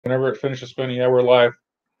Whenever it finishes spinning, yeah, we're live.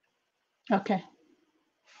 Okay.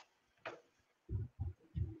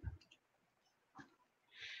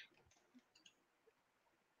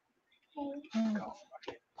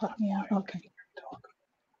 Pop me out. Okay.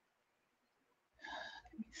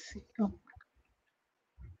 Let me see. Oh,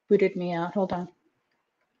 booted me out. Hold on.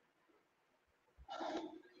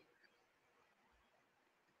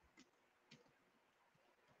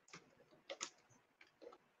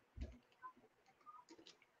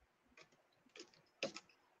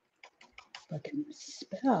 If I can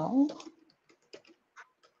spell.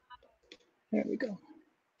 There we go.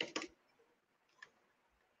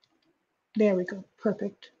 There we go.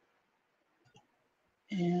 Perfect.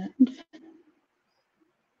 And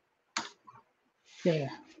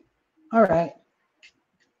there. All right.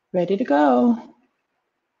 Ready to go.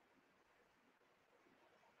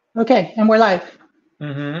 Okay, and we're live.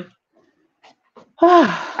 Mm-hmm.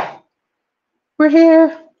 We're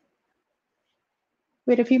here.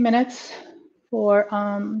 Wait a few minutes for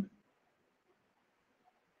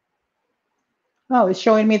oh, it's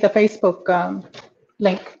showing me the Facebook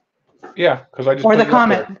link. Yeah, because I just or put the it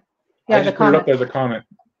comment. Up there. Yeah, I just put it up as a comment.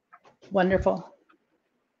 Wonderful.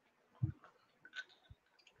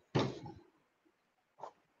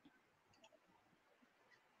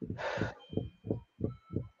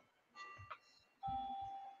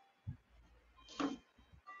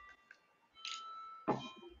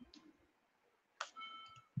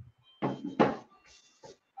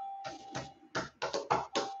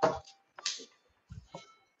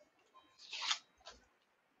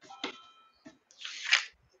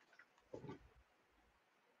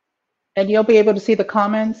 And you'll be able to see the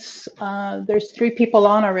comments. There's 3 people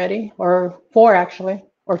on already, or 4 actually,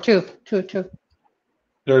 or 2.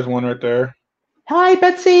 There's one right there. Hi,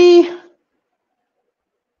 Betsy.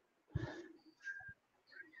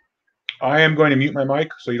 I am going to mute my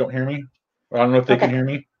mic so you don't hear me. I don't know if they can hear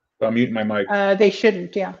me, but I'm muting my mic. They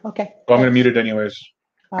shouldn't, yeah. Okay. So I'm going to mute it anyways.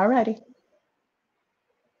 All righty.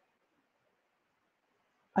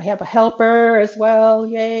 I have a helper as well.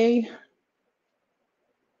 Yay.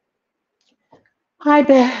 Hi,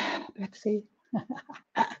 Betsy.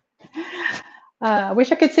 I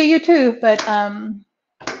wish I could see you too, but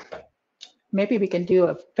maybe we can do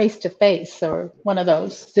a face-to-face or one of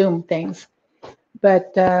those Zoom things.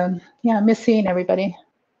 But yeah, I miss seeing everybody.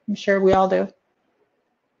 I'm sure we all do.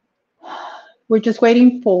 We're just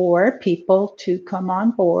waiting for people to come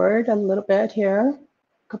on board a little bit here.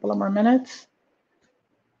 A couple of more minutes.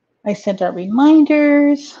 I sent out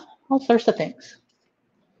reminders, all sorts of things.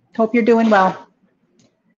 Hope you're doing well.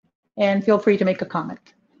 And feel free to make a comment.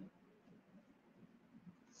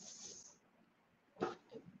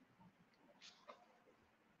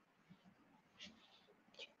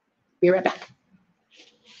 Be right back.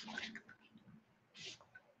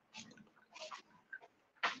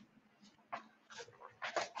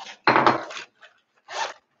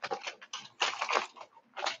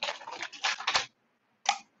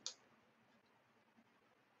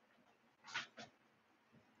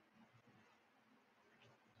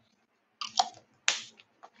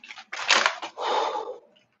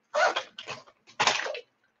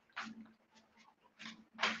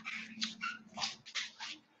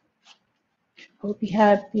 Hope you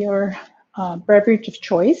have your beverage of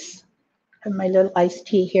choice. And my little iced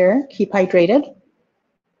tea here. Keep hydrated.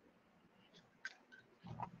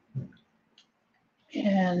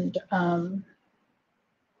 And oh,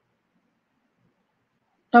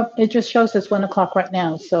 it just shows us 1 o'clock right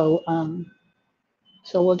now. So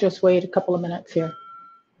so we'll just wait a couple of minutes here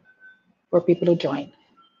for people to join.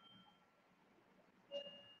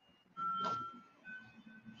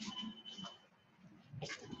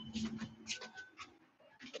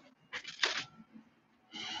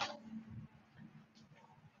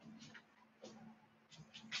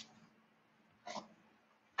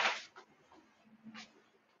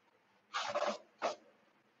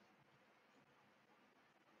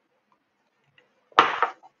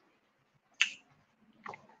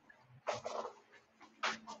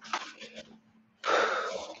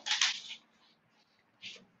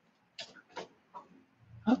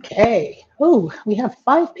 Okay. Oh, we have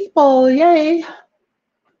 5 people. Yay.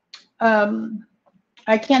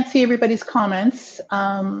 I can't see everybody's comments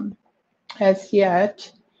as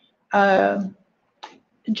yet.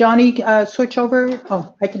 Johnny, switch over.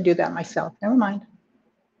 Oh, I can do that myself. Never mind.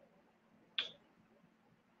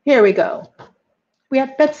 Here we go. We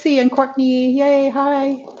have Betsy and Courtney. Yay.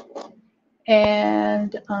 Hi.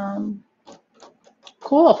 And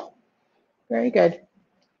cool. Very good.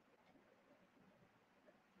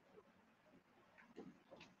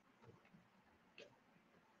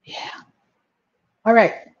 Yeah. All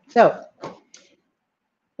right. So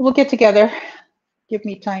we'll get together. Give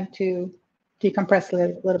me time to decompress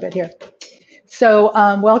a little bit here. So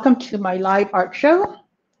welcome to my live art show.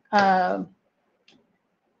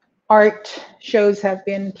 Art shows have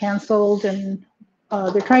been canceled, and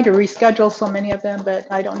they're trying to reschedule so many of them,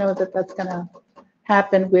 but I don't know that that's going to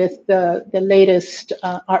happen with the latest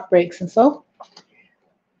art breaks and so.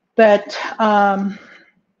 But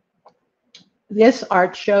this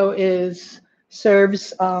art show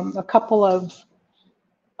serves a couple of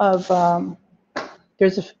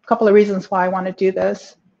there's a couple of reasons why I want to do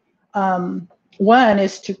this. One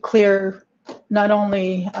is to clear not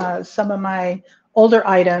only some of my older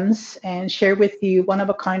items and share with you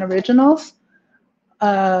one-of-a-kind originals,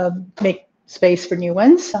 make space for new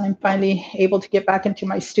ones. I'm finally able to get back into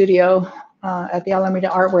my studio at the Alameda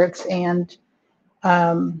Artworks, and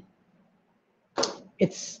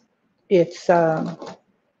it's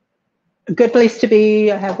a good place to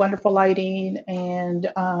be. I have wonderful lighting,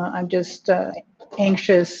 and I'm just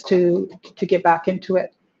anxious to get back into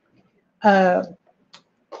it.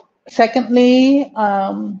 Secondly,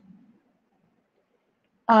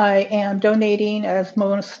 I am donating, as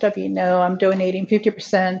most of you know, I'm donating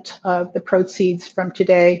 50% of the proceeds from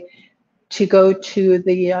today to go to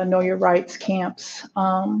the Know Your Rights camps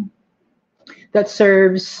that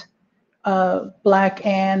serves Black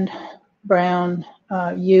and Brown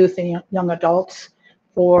youth and young adults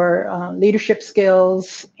for leadership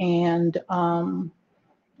skills and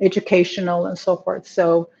educational and so forth.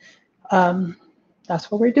 So that's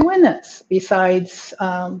why we're doing this. Besides,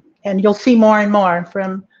 and you'll see more and more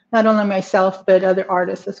from not only myself, but other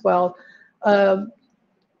artists as well.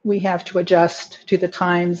 We have to adjust to the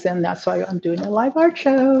times, and that's why I'm doing a live art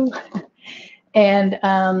show. And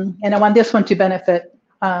I want this one to benefit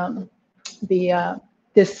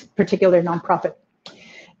this particular nonprofit.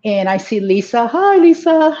 And I see Lisa. Hi,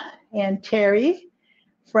 Lisa. And Terry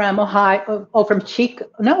from Ohio. Oh, from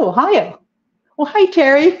Ohio. Well, hi,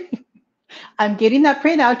 Terry. I'm getting that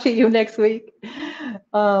print out to you next week.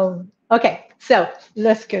 Okay, so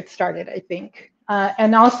let's get started, I think.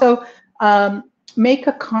 And also make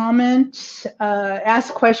a comment,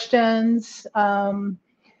 ask questions.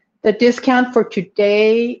 The discount for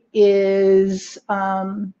today is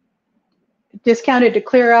discounted to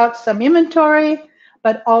clear out some inventory,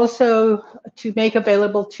 but also to make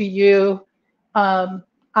available to you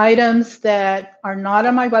items that are not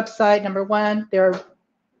on my website. Number one,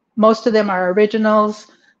 most of them are originals,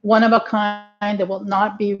 one of a kind that will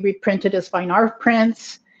not be reprinted as fine art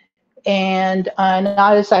prints. And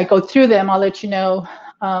now as I go through them, I'll let you know,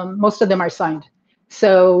 most of them are signed.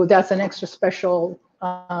 So that's an extra special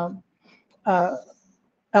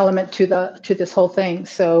element to this whole thing.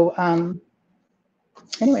 So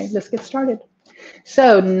anyway, let's get started.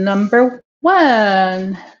 So number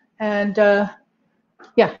one, and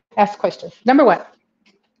yeah, ask questions. Number one.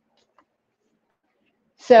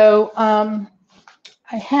 So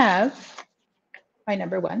I have my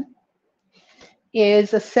number one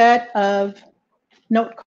is a set of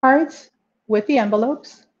note cards with the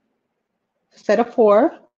envelopes, set of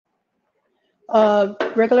 4.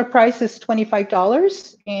 Regular price is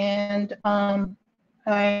 $25, and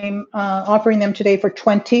I'm offering them today for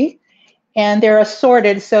 $20, and they're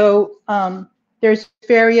assorted. So there's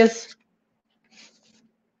various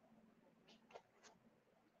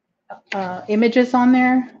images on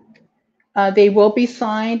there. They will be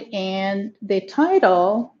signed, and the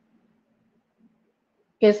title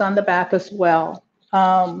is on the back as well.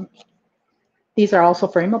 These are also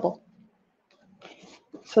frameable.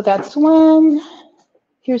 So that's one.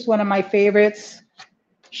 Here's one of my favorites,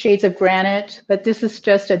 Shades of Granite, but this is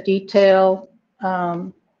just a detail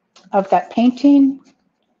of that painting.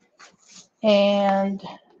 And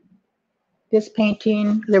this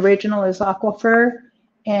painting, the original is Aquifer,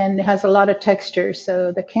 and it has a lot of texture.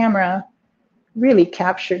 So the camera really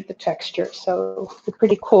captured the texture. So it's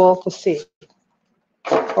pretty cool to see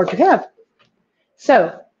or to have.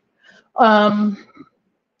 So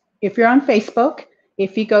if you're on Facebook,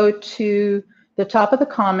 if you go to the top of the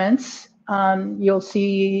comments, you'll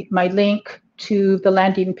see my link to the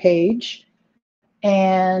landing page.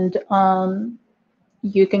 And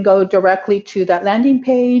you can go directly to that landing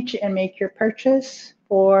page and make your purchase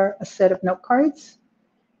for a set of note cards.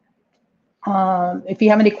 If you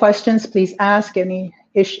have any questions, please ask. Any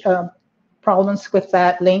problems with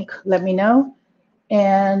that link, let me know.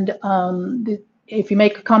 And if you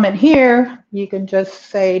make a comment here, you can just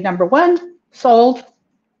say number 1, sold,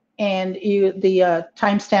 and the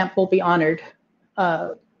timestamp will be honored.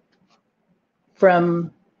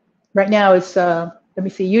 From right now, it's let me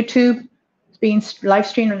see, YouTube. It's being live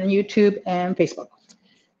streamed on YouTube and Facebook.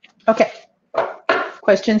 Okay,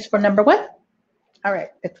 questions for number 1? All right,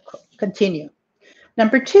 let's continue.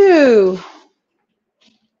 Number 2.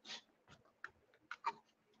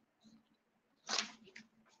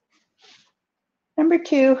 Number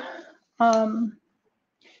 2.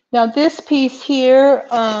 Now this piece here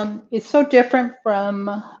is so different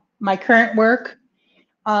from my current work.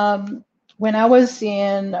 When I was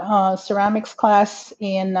in ceramics class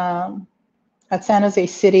in at San Jose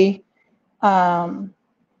City,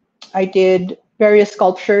 I did various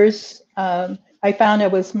sculptures. I found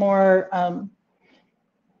it was more,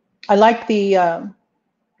 I like the,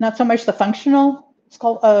 not so much the functional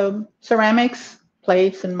ceramics,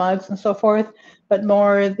 plates and mugs and so forth, but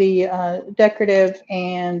more the decorative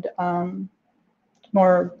and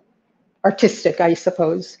more artistic, I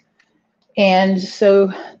suppose. And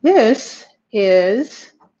so this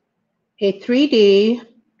is a 3D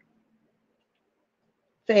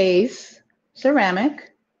vase,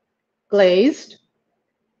 ceramic, glazed,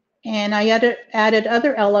 and I added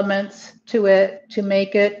other elements to it to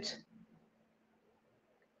make it,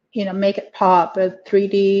 make it pop, a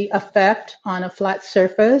 3D effect on a flat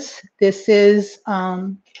surface. This is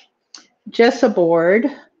just a board,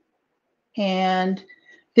 and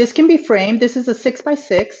this can be framed. This is a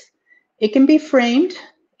 6x6. It can be framed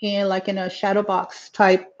in a shadow box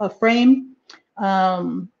type of frame.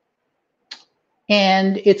 And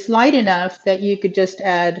it's light enough that you could just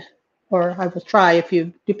add, or I will try,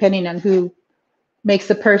 depending on who makes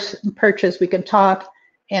the purchase, we can talk,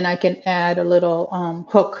 and I can add a little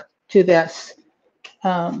hook to this,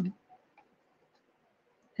 and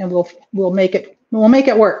we'll make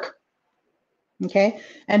it work. Okay,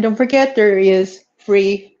 and don't forget there is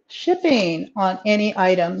free shipping on any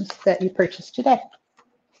items that you purchase today.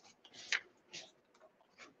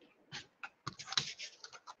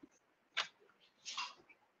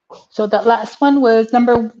 So that last one was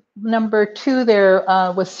number 2. There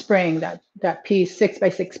was spring, that piece,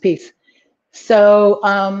 6x6 piece. So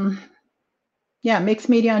yeah, mixed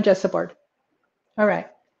media on Jessa board. All right.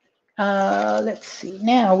 Let's see.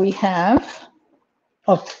 Now we have.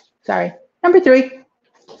 Oh, sorry. Number 3.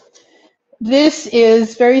 This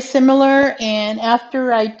is very similar, and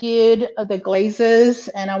after I did the glazes,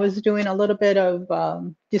 and I was doing a little bit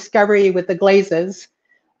of discovery with the glazes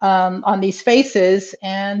on these faces,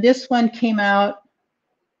 and this one came out.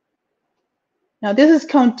 Now this is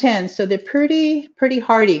cone 10, so they're pretty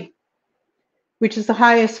hardy, which is the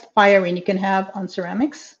highest firing you can have on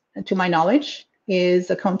ceramics, to my knowledge, is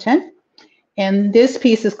a cone 10. And this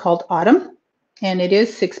piece is called Autumn, and it is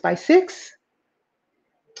 6x6.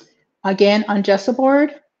 Again, on Jessa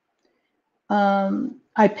board.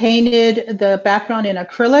 I painted the background in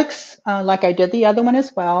acrylics, like I did the other one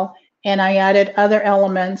as well, and I added other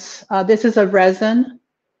elements. This is a resin,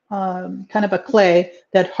 kind of a clay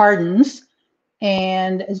that hardens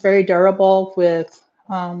and is very durable with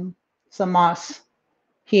some moss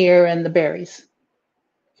here and the berries.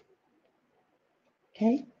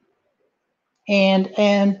 Okay, and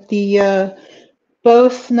the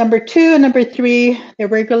both number 2 and number 3, they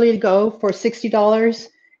regularly go for $60,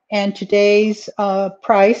 and today's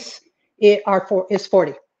price is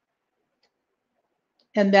 $40,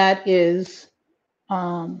 and that is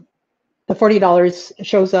the $40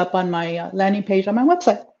 shows up on my landing page on my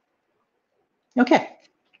website. Okay.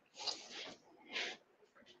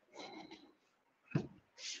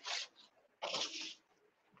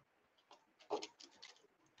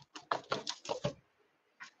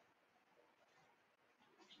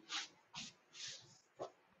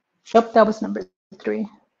 Oh, that was number 3.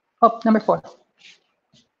 Oh, number 4.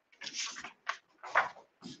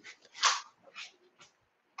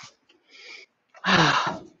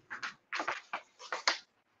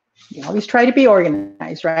 You always try to be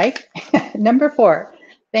organized, right? Number 4.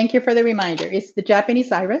 Thank you for the reminder. It's the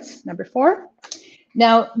Japanese iris, number 4.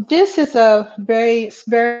 Now, this is a very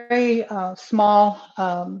small,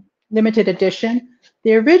 limited edition.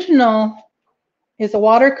 The original is a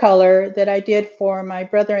watercolor that I did for my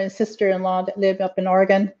brother and sister-in-law that live up in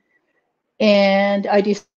Oregon. And I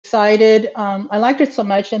decided, I liked it so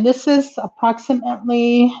much, and this is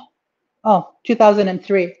approximately,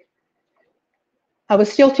 2003. I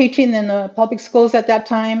was still teaching in the public schools at that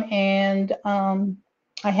time, and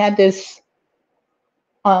I had this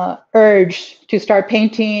urge to start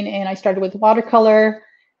painting, and I started with watercolor.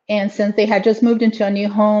 And since they had just moved into a new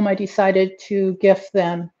home, I decided to gift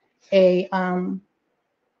them a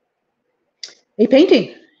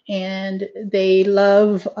painting, and they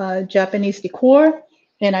love Japanese decor.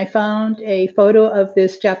 And I found a photo of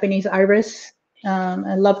this Japanese iris.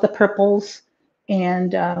 I love the purples,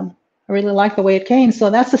 and I really like the way it came. So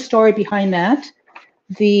that's the story behind that.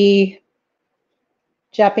 The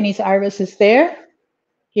Japanese iris is there.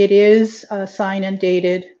 It is signed and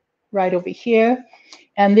dated right over here.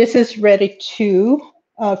 And this is ready to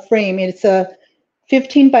frame. It's a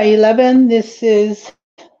 15 by 11. This is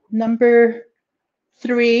number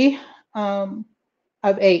 3 of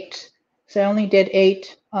 8. So I only did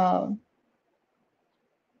 8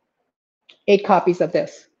 copies of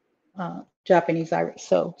this Japanese iris.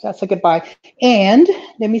 So that's a good buy. And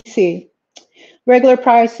let me see. Regular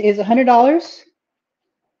price is $100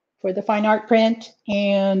 for the fine art print,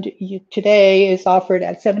 and today is offered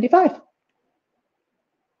at $75.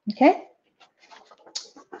 Okay.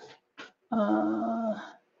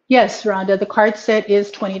 Yes, Rhonda, the card set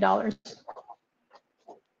is $20.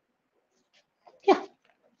 Yeah,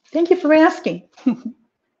 thank you for asking.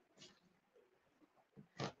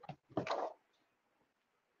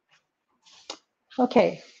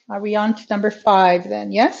 Okay, are we on to number 5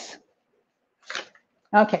 then? Yes?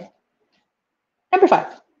 Okay, number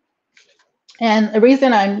 5. And the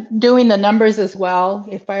reason I'm doing the numbers as well,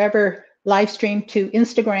 if I ever live stream to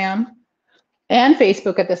Instagram and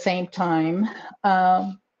Facebook at the same time,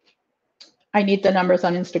 I need the numbers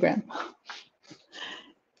on Instagram.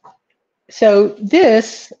 So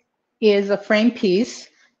this is a frame piece.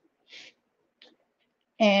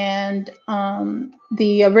 And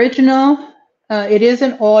the original, it is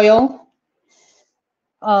an oil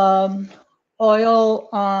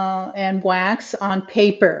and wax on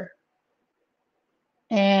paper.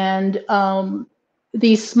 And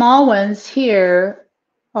these small ones here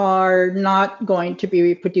are not going to be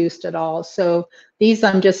reproduced at all. So these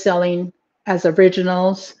I'm just selling as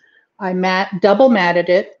originals. I double matted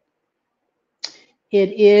it.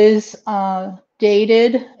 It is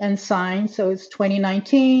dated and signed, so it's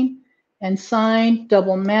 2019, and signed,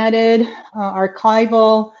 double matted,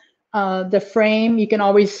 archival. The frame, you can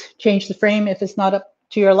always change the frame if it's not up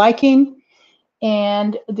to your liking.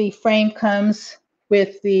 And the frame comes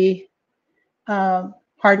with the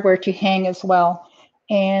hardware to hang as well.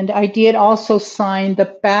 And I did also sign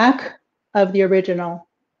the back of the original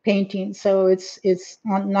painting. So it's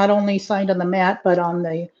not only signed on the mat, but on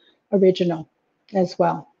the original as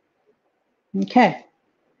well. Okay.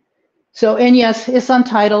 So, and yes, it's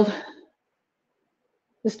untitled.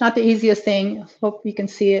 It's not the easiest thing. Hope you can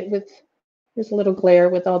see it there's a little glare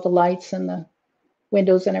with all the lights and the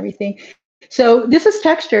windows and everything. So this is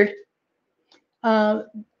textured.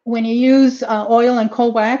 When you use oil and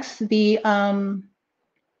cold wax, it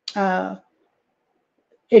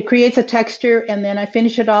creates a texture, and then I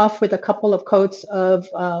finish it off with a couple of coats of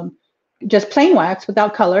just plain wax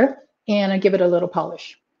without color, and I give it a little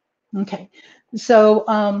polish. Okay, so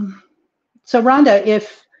so Rhonda,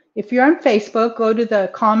 if you're on Facebook, go to the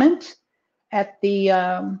comment at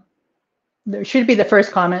the there should be the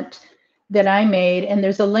first comment that I made, and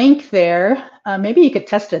there's a link there. Maybe you could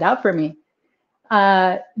test it out for me.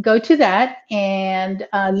 Go to that and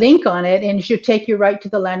link on it, and it should take you right to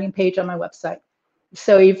the landing page on my website.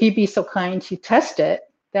 So if you'd be so kind to test it,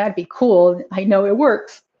 that'd be cool. I know it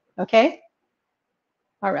works. Okay.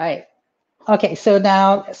 All right. Okay. So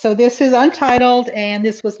now, so this is untitled, and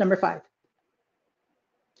this was number 5.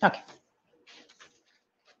 Okay.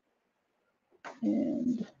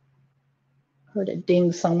 And heard a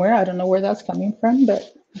ding somewhere. I don't know where that's coming from,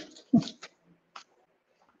 but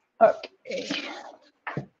okay.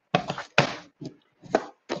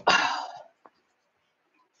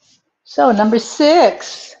 So number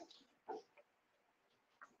 6.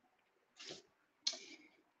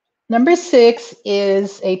 Number 6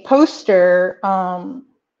 is a poster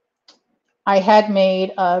I had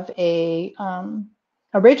made of a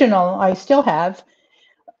original. I still have.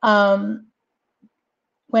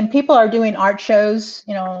 When people are doing art shows,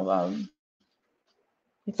 you know,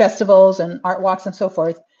 festivals and art walks and so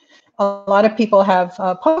forth, a lot of people have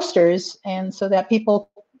posters, and so that people,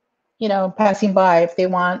 you know, passing by, if they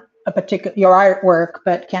want a particular your artwork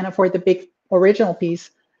but can't afford the big original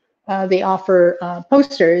piece, they offer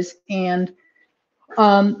posters. And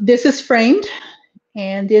this is framed,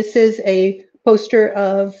 and this is a poster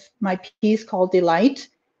of my piece called Delight,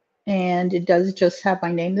 and it does just have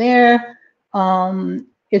my name there.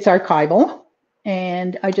 It's archival,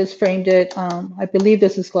 and I just framed it. I believe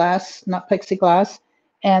this is glass, not plexiglass,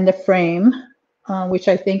 and the frame, which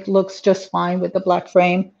I think looks just fine with the black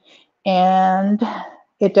frame. And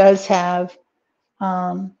it does have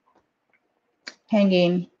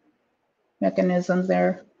hanging mechanisms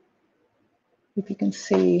there. If you can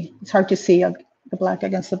see, it's hard to see the black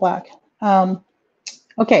against the black.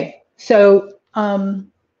 Okay, so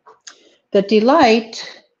the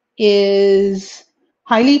Delight is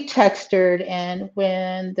highly textured, and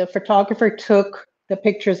when the photographer took the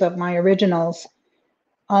pictures of my originals.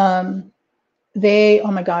 Oh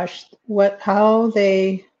my gosh, how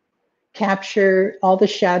they capture all the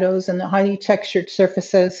shadows and the highly textured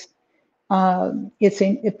surfaces.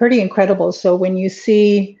 It's pretty incredible. So when you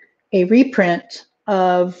see a reprint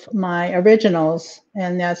of my originals,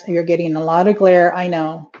 and you're getting a lot of glare, I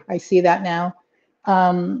know, I see that now.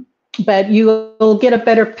 But you will get a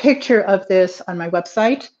better picture of this on my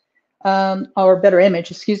website, or a better image,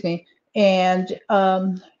 excuse me. And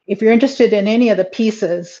if you're interested in any of the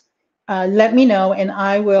pieces, let me know, and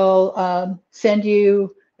I will send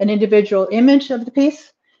you an individual image of the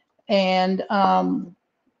piece, and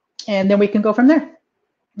then we can go from there.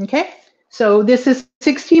 Okay, so this is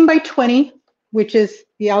 16 by 20, which is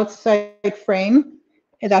the outside frame,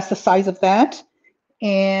 and that's the size of that.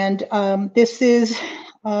 And this is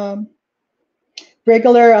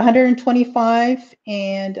regular 125,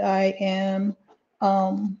 and I am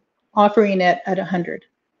offering it at 100.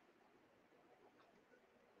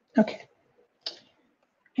 Okay.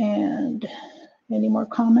 And any more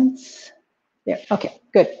comments? There. Okay,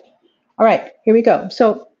 good. All right, here we go.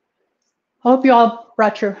 So hope you all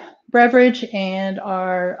brought your beverage and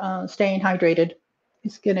are staying hydrated.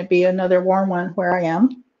 It's going to be another warm one where I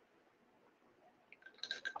am.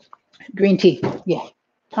 Green tea. Yeah.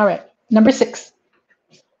 All right. Number 6.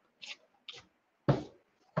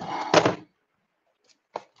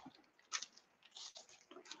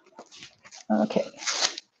 Okay.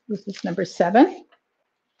 This is number 7.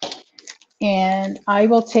 And I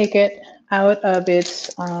will take it out of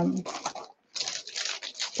its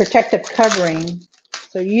protective covering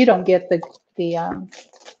so you don't get the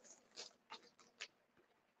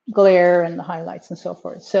glare and the highlights and so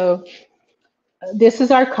forth. So this is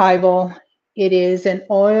archival. It is an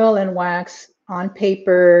oil and wax on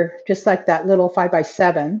paper, just like that little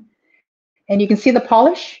 5x7. And you can see the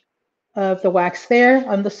polish of the wax there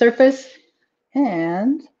on the surface.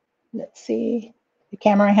 And let's see, the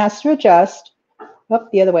camera has to adjust. Oh,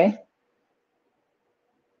 the other way.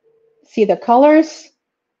 See the colors.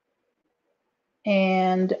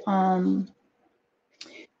 And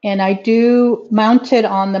I do mount it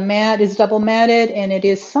on the mat. It's double matted, and it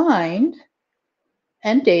is signed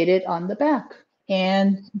and dated on the back.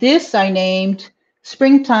 And this I named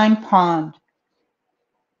Springtime Pond,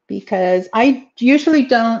 because I do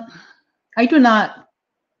not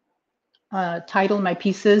title my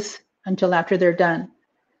pieces until after they're done.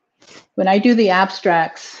 When I do the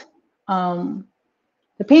abstracts, the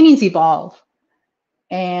paintings evolve.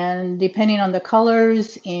 And depending on the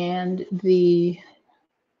colors and the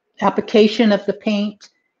application of the paint,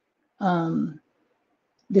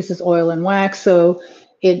 this is oil and wax, so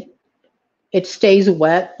it stays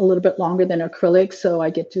wet a little bit longer than acrylic, so I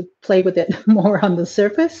get to play with it more on the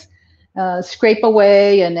surface, scrape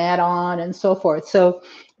away and add on and so forth. So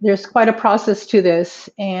there's quite a process to this.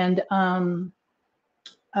 And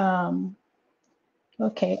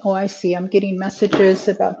okay, oh, I see, I'm getting messages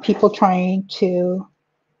about people trying to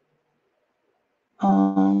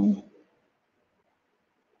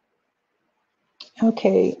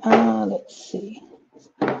okay, let's see.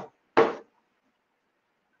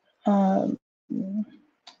 I'm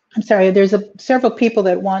sorry, there's several people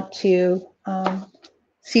that want to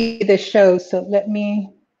see this show, so let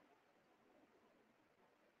me,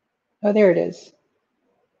 oh, there it is.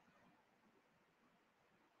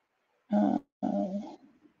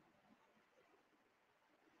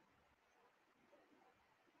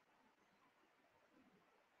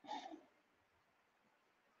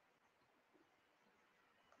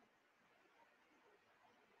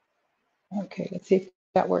 Okay, let's see if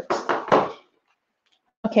that works.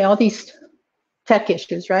 Okay, all these tech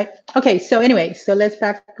issues, right? Okay, so anyway, so let's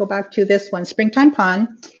go back to this one, Springtime Pond,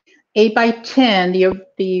 8 by 10,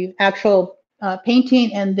 the actual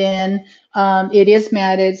painting, and then it is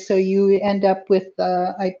matted, so you end up with,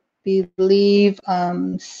 I believe,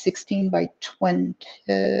 16 by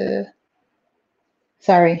 20.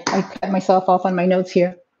 Sorry, I cut myself off on my notes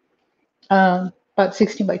here. About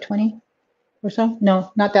 16 by 20 or so.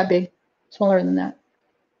 No, not that big, smaller than that.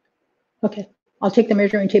 Okay, I'll take the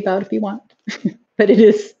measuring tape out if you want. But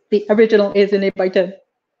the original is an 8 by 10.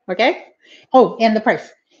 Okay? Oh, and the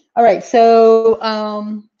price. All right, so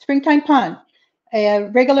Springtime Pond, a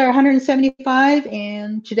regular 175,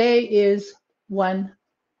 and today is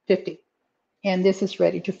 150. And this is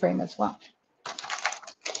ready to frame as well.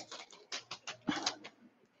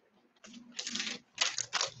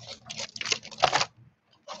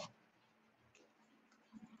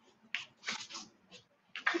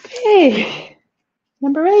 Okay,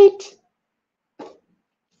 number 8.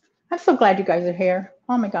 I'm so glad you guys are here.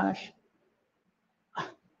 Oh my gosh.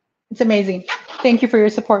 It's amazing. Thank you for your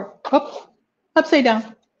support. Oh, upside down.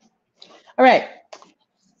 All right.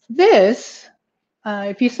 This,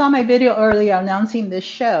 if you saw my video earlier announcing this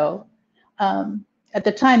show, at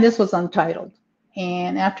the time this was untitled.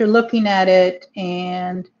 And after looking at it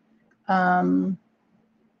and the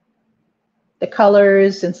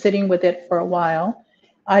colors and sitting with it for a while,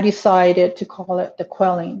 I decided to call it The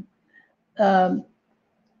Quelling.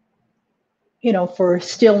 You know, for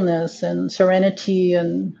stillness and serenity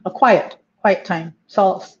and a quiet time,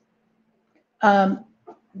 solace.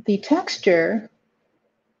 The texture,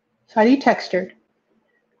 highly textured,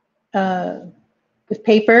 with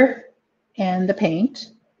paper and the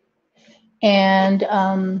paint. And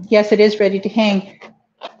yes, it is ready to hang.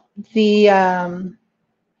 The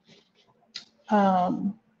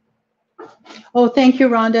oh, thank you,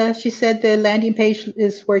 Rhonda. She said the landing page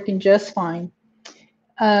is working just fine.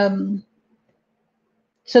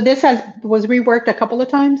 So this was reworked a couple of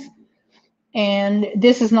times, and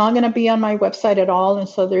this is not going to be on my website at all, and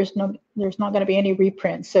so there's not going to be any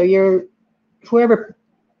reprints. So whoever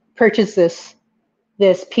purchases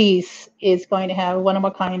this piece is going to have one of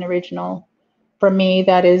a kind original from me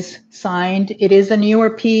that is signed. It is a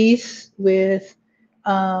newer piece with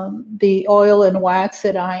the oil and wax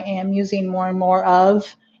that I am using more and more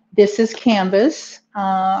of. This is canvas.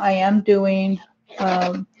 I am doing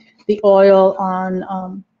the oil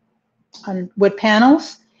on wood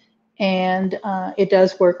panels, and it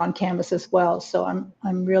does work on canvas as well. So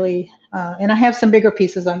I'm really and I have some bigger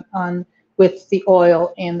pieces on with the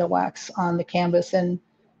oil and the wax on the canvas. And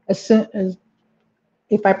as soon as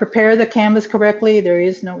if I prepare the canvas correctly, there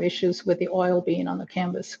is no issues with the oil being on the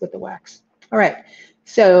canvas with the wax. All right,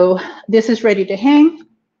 so this is ready to hang,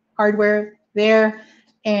 hardware there,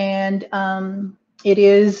 and it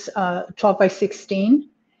is 12 by 16.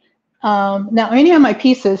 Now, any of my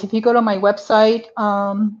pieces, if you go to my website,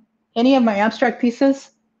 any of my abstract pieces,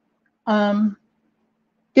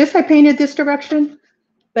 this I painted this direction,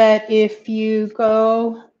 but if you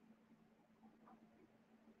go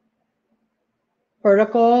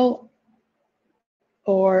vertical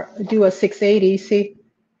or do a 680, see,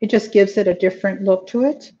 it just gives it a different look to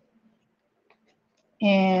it.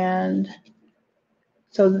 And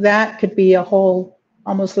so that could be a whole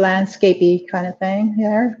almost landscapey kind of thing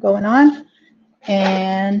there going on.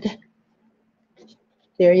 And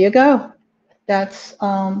there you go. That's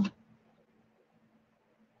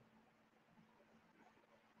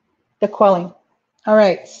the quelling. All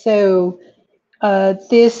right, so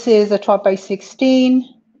this is a 12 by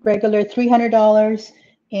 16, regular $300,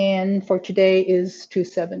 and for today is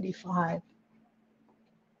 $275.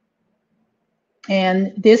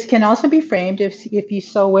 And this can also be framed if you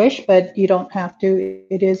so wish, but you don't have to.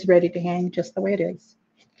 It is ready to hang just the way it is.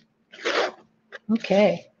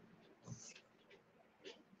 Okay.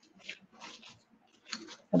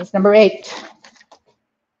 That was number 8.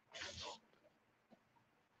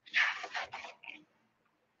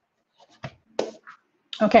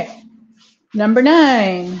 Okay, number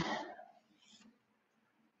 9.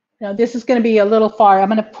 Now this is going to be a little far. I'm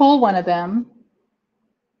going to pull one of them.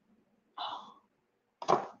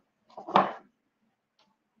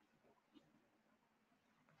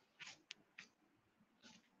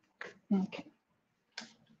 Okay.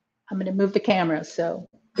 I'm going to move the camera, so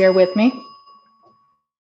bear with me.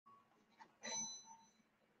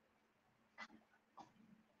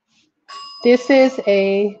 This is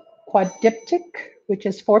a quadiptych, which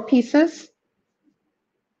is 4 pieces.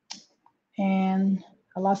 And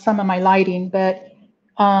I lost some of my lighting, but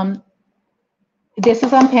this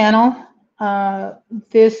is on panel.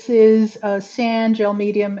 This is sand, gel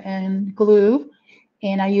medium, and glue.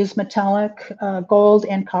 And I use metallic gold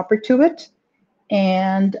and copper to it.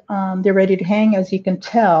 And they're ready to hang, as you can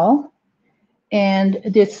tell. And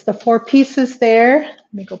it's the 4 pieces there.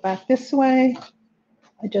 Let me go back this way.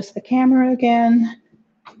 Adjust the camera again.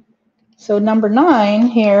 So number 9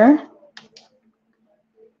 here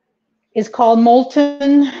is called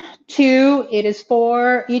Molten 2. It is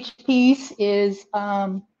 4. Each piece is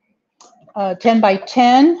 10 by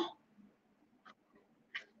 10.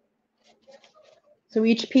 So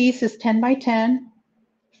each piece is 10 by 10.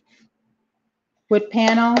 Wood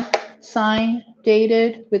panel, signed,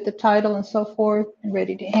 dated, with the title and so forth, and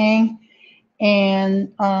ready to hang.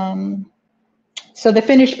 And so the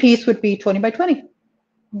finished piece would be 20 by 20.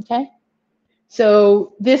 Okay.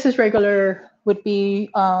 So this is regular, would be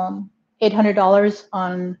 $800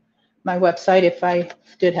 on my website if I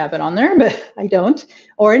did have it on there, but I don't,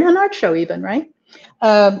 or in an art show even, right?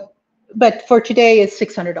 But for today, it's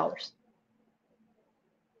 $600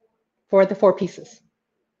 for the 4 pieces.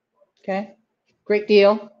 Okay, great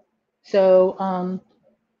deal. So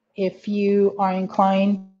if you are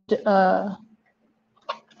inclined,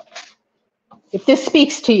 if this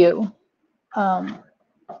speaks to you,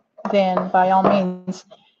 then by all means.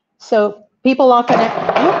 So people often,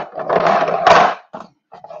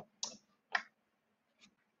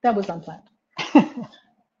 that was unplanned.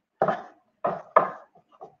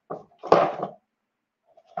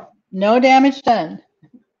 No damage done.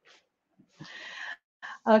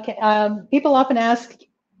 Okay, people often ask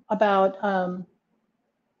about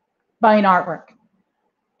buying artwork,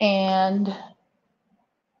 and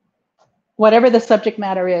whatever the subject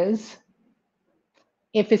matter is,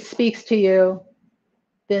 if it speaks to you,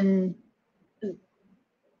 then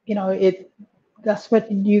that's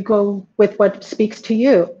what you go with, what speaks to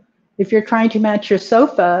you. If you're trying to match your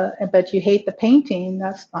sofa but you hate the painting,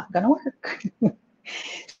 that's not going to work.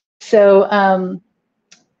 So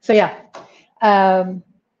yeah.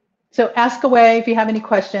 So ask away if you have any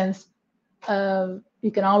questions.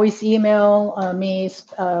 You can always email me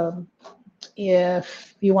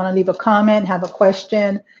if you want to leave a comment, have a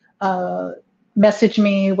question, message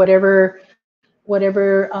me, whatever,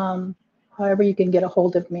 however you can get a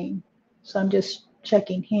hold of me. So I'm just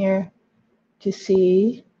checking here to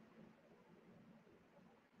see.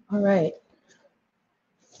 All right.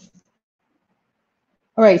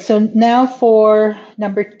 All right, so now for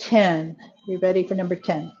number 10. You ready for number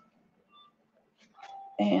 10?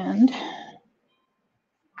 And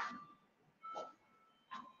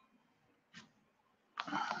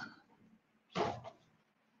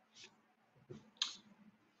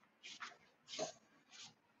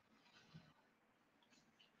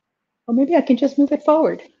or maybe I can just move it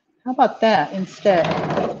forward. How about that instead?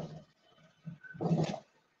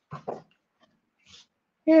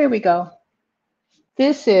 Here we go.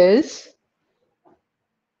 This is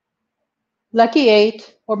Lucky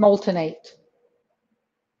 8 or Molten 8.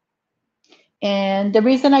 And the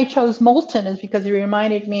reason I chose molten is because it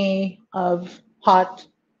reminded me of hot,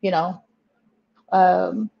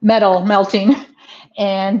 metal melting.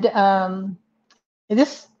 And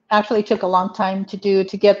this actually took a long time to do,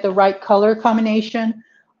 to get the right color combination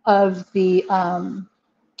of the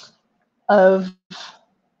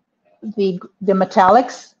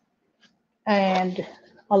metallics. And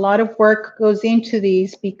a lot of work goes into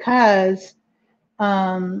these because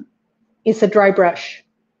it's a dry brush.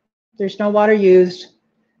 There's no water used,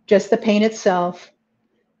 just the paint itself.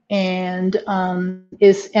 And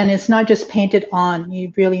it's not just painted on.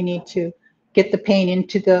 You really need to get the paint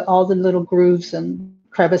into all the little grooves and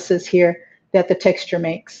crevices here that the texture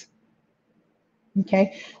makes.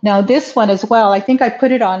 Okay. Now this one as well, I think I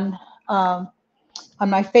put it on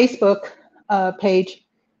my Facebook page,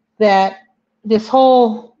 that this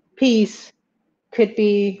whole piece could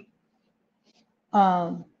be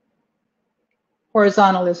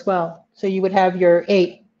horizontal as well. So you would have your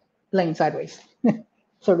 8 laying sideways,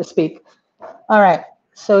 so to speak. All right,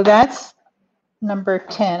 so that's number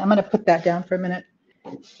 10. I'm going to put that down for a minute.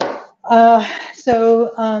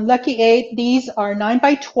 So Lucky 8, these are 9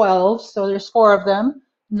 by 12, so there's 4 of them,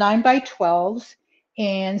 9 by 12s.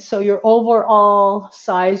 And so your overall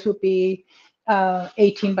size would be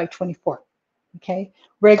 18 by 24. Okay,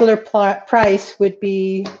 regular price would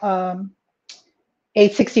be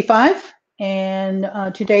 $8.65,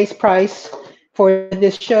 and today's price for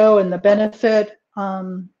this show and the benefit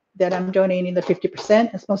that I'm donating the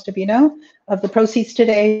 50%, as most of you know, of the proceeds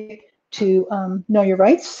today to Know Your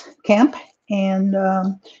Rights Camp, and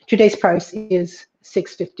today's price is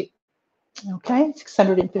 $650. Okay,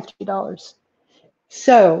 $650.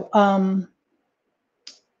 So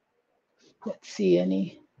let's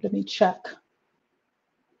see, let me check.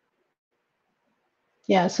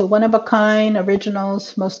 Yeah, so one of a kind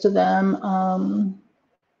originals, most of them.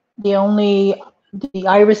 The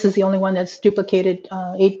iris is the only one that's duplicated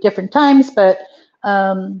 8 different times, but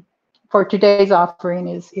for today's offering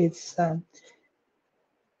is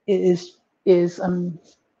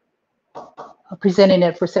presenting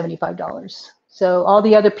it for $75. So all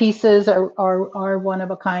the other pieces are one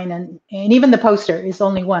of a kind, and even the poster is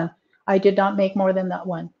only one. I did not make more than that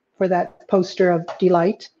one for that poster of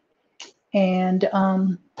Delight. And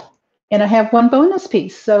I have one bonus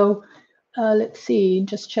piece. So let's see,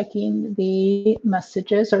 just checking the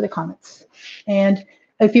messages or the comments. And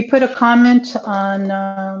if you put a comment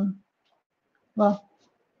on, well,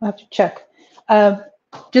 I'll have to check.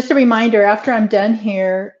 Just a reminder, after I'm done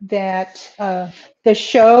here, that the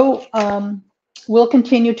show will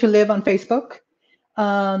continue to live on Facebook.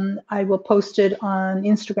 I will post it on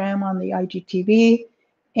Instagram, on the IGTV,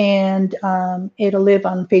 and it'll live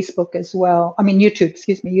on Facebook as well. I mean, YouTube,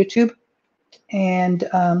 excuse me, YouTube. And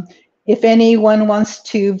if anyone wants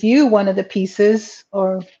to view one of the pieces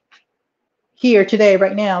or here today,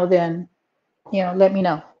 right now, then, let me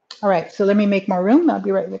know. All right, so let me make more room. I'll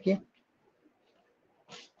be right with you.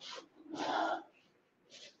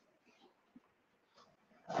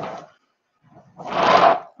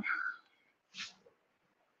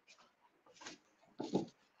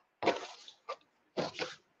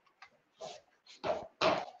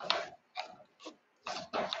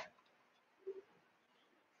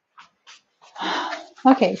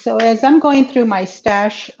 Okay, so as I'm going through my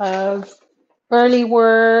stash of early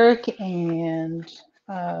work and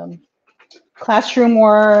classroom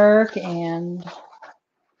work and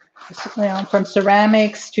from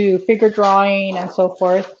ceramics to figure drawing and so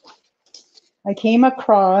forth, I came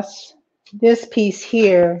across this piece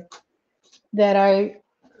here that I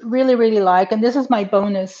really, really like, and this is my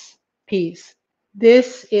bonus piece.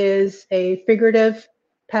 This is a figurative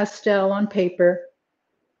pastel on paper.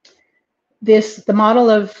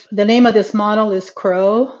 The name of this model is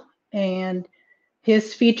Crow, and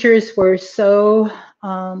his features were so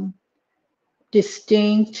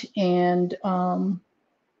distinct and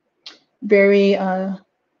very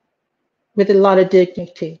with a lot of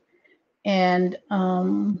dignity. And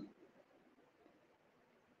I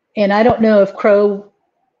don't know if Crow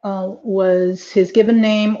was his given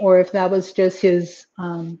name or if that was just his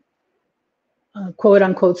quote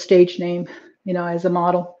unquote stage name, as a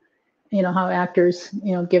model. How actors,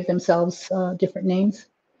 give themselves different names.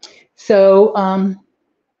 So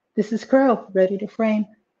this is Crow, ready to frame,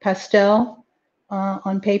 pastel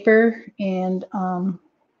on paper, and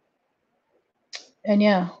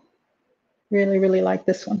yeah, really, really like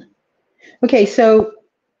this one. Okay, so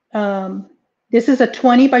this is a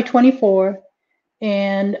 20 by 24,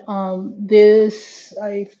 and this,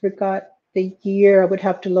 I forgot the year, I would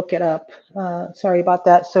have to look it up. Sorry about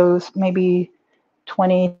that. So maybe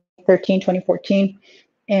 2013, 2014,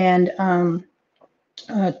 and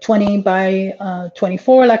 20 by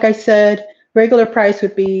 24, like I said, regular price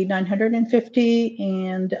would be $950,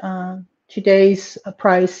 and today's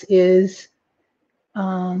price is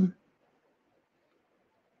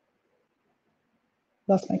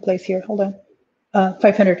lost my place here. Hold on.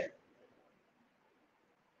 500.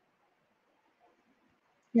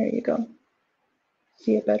 There you go.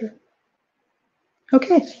 See it better.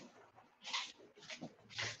 Okay.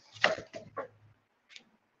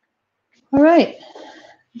 All right.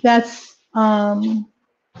 That's all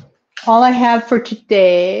I have for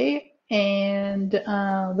today, and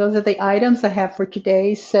those are the items I have for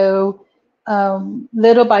today. So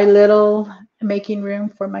little by little, making room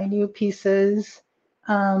for my new pieces.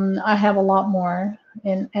 I have a lot more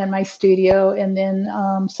in my studio, and then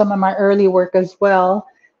some of my early work as well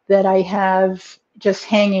that I have just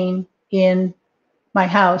hanging in my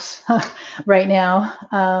house right now.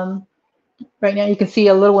 Right now you can see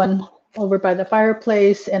a little one over by the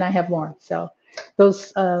fireplace, and I have more. So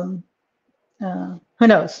those, who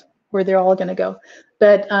knows where they're all going to go.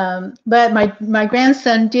 But my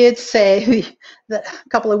grandson did say that a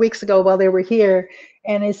couple of weeks ago while they were here,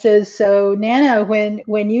 and it says, so Nana,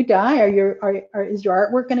 when you die, is your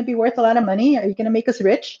artwork going to be worth a lot of money? Are you going to make us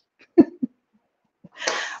rich?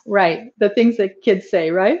 Right, the things that kids say,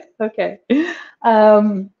 right? Okay.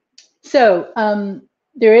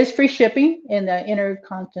 There is free shipping in the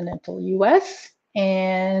intercontinental US,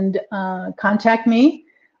 and contact me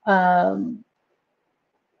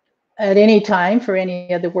at any time for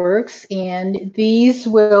any of the works, and the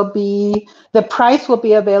price will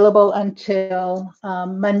be available until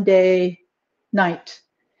Monday night,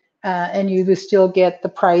 and you will still get the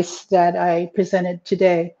price that I presented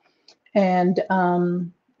today. And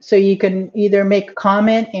so you can either make a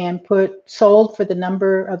comment and put sold for the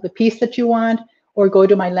number of the piece that you want, or go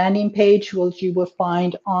to my landing page, which you will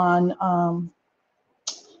find on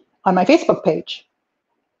my Facebook page.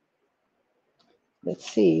 Let's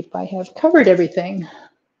see if I have covered everything.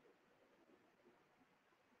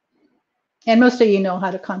 And most of you know how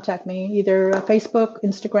to contact me, either Facebook,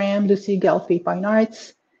 Instagram, Lucy Gelfi Fine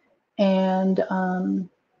Arts, and or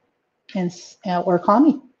call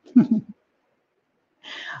me.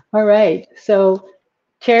 All right, so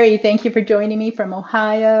Terry, thank you for joining me from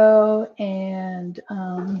Ohio, and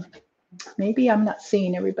maybe I'm not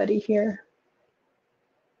seeing everybody here.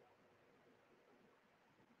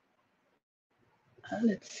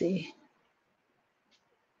 Let's see.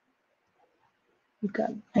 We've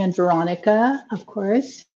got, and Veronica, of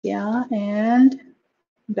course, yeah, and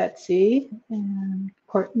Betsy, and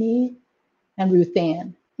Courtney, and Ruth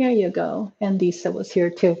Ann. There you go. And Lisa was here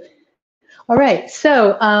too. All right,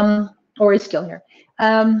 so, or is still here.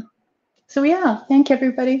 So yeah, thank you,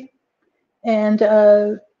 everybody. And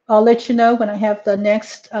I'll let you know when I have the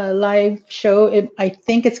next live show. I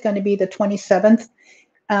think it's going to be the 27th.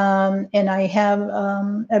 And I have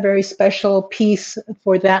a very special piece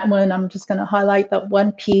for that one. I'm just going to highlight that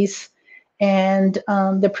one piece. And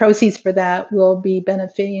the proceeds for that will be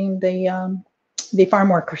benefiting the farm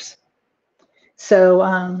workers.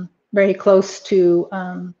 So very close to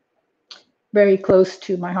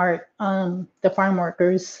my heart. The farm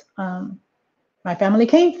workers. My family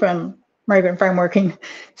came from migrant farm working,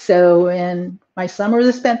 so and my summers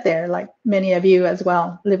are spent there, like many of you as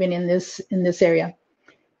well, living in this area.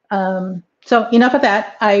 So enough of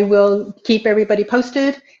that. I will keep everybody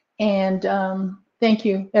posted, and thank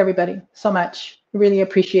you everybody so much. Really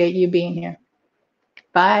appreciate you being here.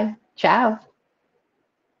 Bye. Ciao.